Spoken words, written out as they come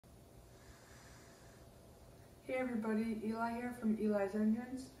Hey everybody, Eli here from Eli's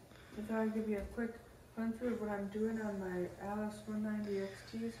Engines. I thought I'd give you a quick run through of what I'm doing on my Allis 190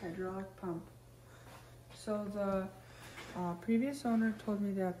 XT's hydraulic pump. So the previous owner told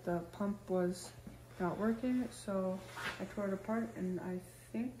me that the pump was not working, so I tore it apart and I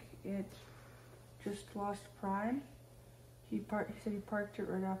think it just lost prime. He said he parked it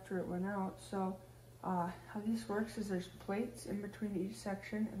right after it went out. So how this works is there's plates in between each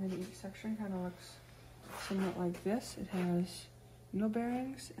section, and then each section kind of looks somewhat like this. It has needle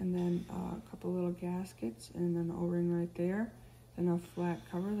bearings and then a couple little gaskets and then an O-ring right there, then a flat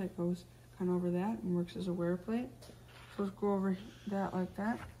cover that goes kind of over that and works as a wear plate. So let's go over that like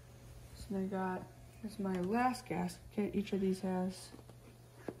that. So I got, this is my last gasket. Each of these has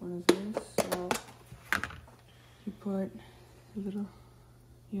one of these. So you put a little,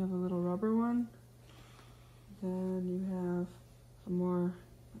 you have a little rubber one, then you have a more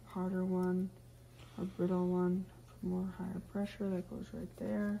harder one, a brittle one for more higher pressure that goes right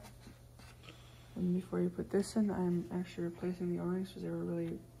there. And before you put this in, I'm actually replacing the O-rings because they were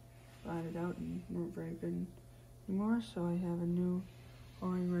really rotted out and weren't very good anymore. So I have a new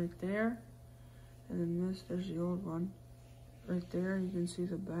O-ring right there. And then there's the old one right there. You can see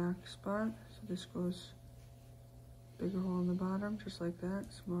the back spot. So this goes bigger hole in the bottom, just like that,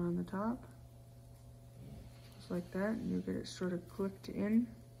 smaller on the top. Just like that, and you get it sort of clicked in.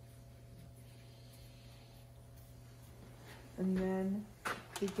 And then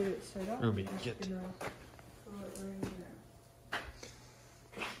to get it set up, Ruby, you're just get. gonna throw it right in there.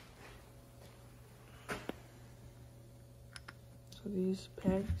 So these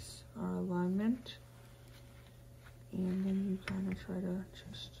pegs are alignment, and then you kind of try to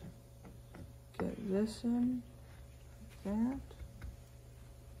just get this in, like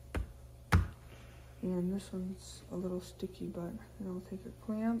that. And this one's a little sticky, but it'll take a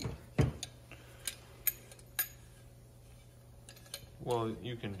clamp. Well,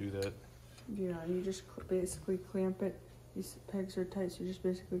 you can do that. Yeah, you just basically clamp it. These pegs are tight, so you just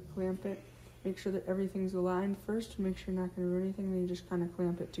basically clamp it. Make sure that everything's aligned first to make sure you're not going to do anything, then you just kind of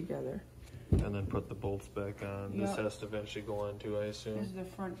clamp it together. And then put the bolts back on. Yep. This has to eventually go on too, I assume. This is the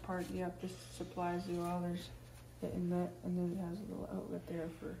front part. Yep, this supplies the oil. There's the inlet, and then it has a little outlet there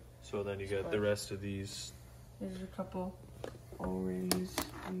for... So then you got the rest of these. There's a couple O-rings,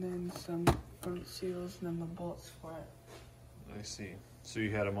 and then some front seals, and then the bolts for it. I see. So you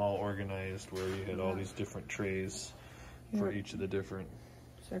had them all organized where you had all these different trays for each of the different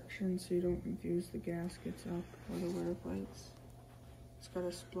sections, so you don't confuse the gaskets up or the wear plates. It's got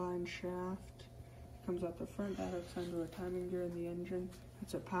a spline shaft. Comes out the front. That hooks onto a timing gear in the engine.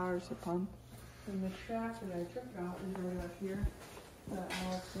 That's what powers the pump. And the shaft that I took out is right up here. The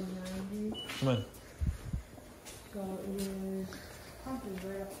Allis 190. Come on. So it is, pump is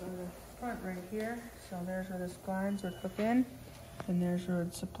right up on the front right here. So there's where the splines would hook in. And there's where it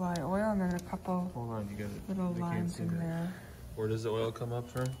would supply oil, and then a couple Hold on, you got it. little lines in there. Where does the oil come up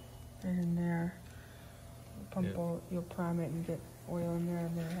from? Right in there. The pump will, you'll prime it and get oil in there,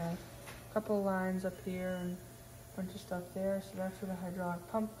 and then it has a couple lines up here and a bunch of stuff there. So that's where the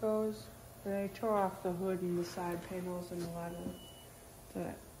hydraulic pump goes. Then I tore off the hood and the side panels and a lot of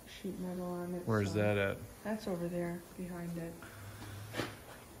the sheet metal on it. Where's that at? That's over there behind it.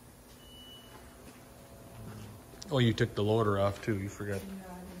 Oh, you took the loader off too. You forgot. Yeah,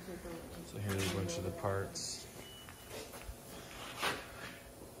 I didn't take a, So here's a bunch of the parts.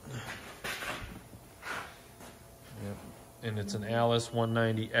 Yep. And it's an Allis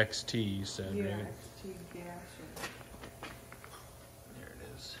 190 XT, you said, yeah, right? XT gas. There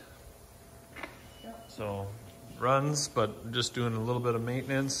it is. Yep. So runs, but just doing a little bit of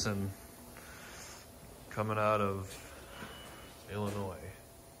maintenance and coming out of Illinois.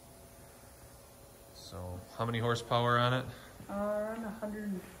 So how many horsepower on it? Around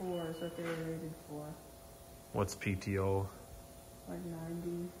 104 is what they were rated for. What's PTO? Like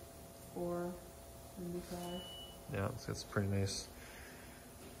 94, 95. Yeah, it's pretty nice.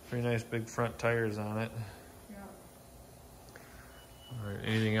 Pretty nice big front tires on it. Yeah. All right,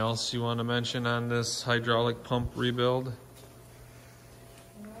 anything else you want to mention on this hydraulic pump rebuild?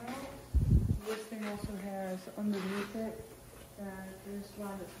 Well, this thing also has underneath it, there's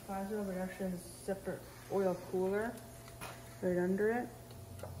one that supplies oil, but it actually has a separate oil cooler right under it.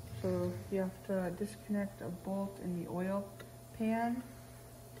 So you have to disconnect a bolt in the oil pan,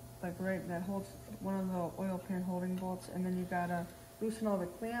 like right, that holds one of the oil pan holding bolts, and then you gotta loosen all the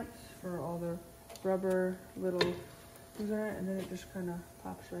clamps for all the rubber little things on it, and then it just kind of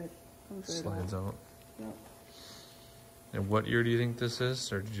pops right, comes right Slides off. out. Yep. And what year do you think this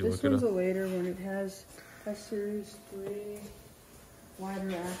is, or did you This look it one's up? a later one. It has Series 3,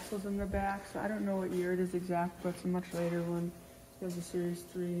 wider axles in the back. So I don't know what year it is exact, but it's a much later one. It has a Series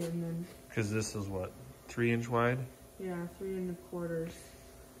 3 and then... Because this is what, 3-inch wide? Yeah, 3 1/4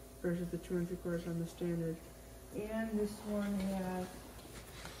 versus the 2 3/4 on the standard. And this one has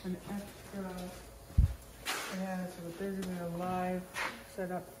an extra, it has basically a live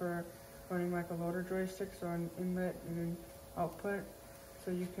setup for running like a loader joystick, so an inlet and an output.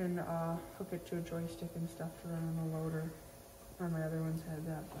 So you can hook it to a joystick and stuff to run on the loader. None of my other ones had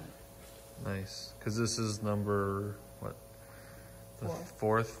that, but... Nice. Because this is number, what? The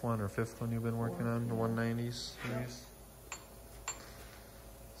fourth one or fifth one you've been working on, the 190s? Yep.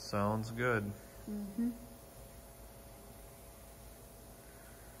 Sounds good.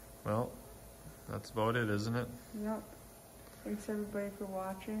 Well, that's about it, isn't it? Yep. Thanks everybody for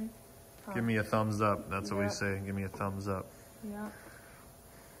watching. Give me a thumbs up. That's what we say. Give me a thumbs up. Yep.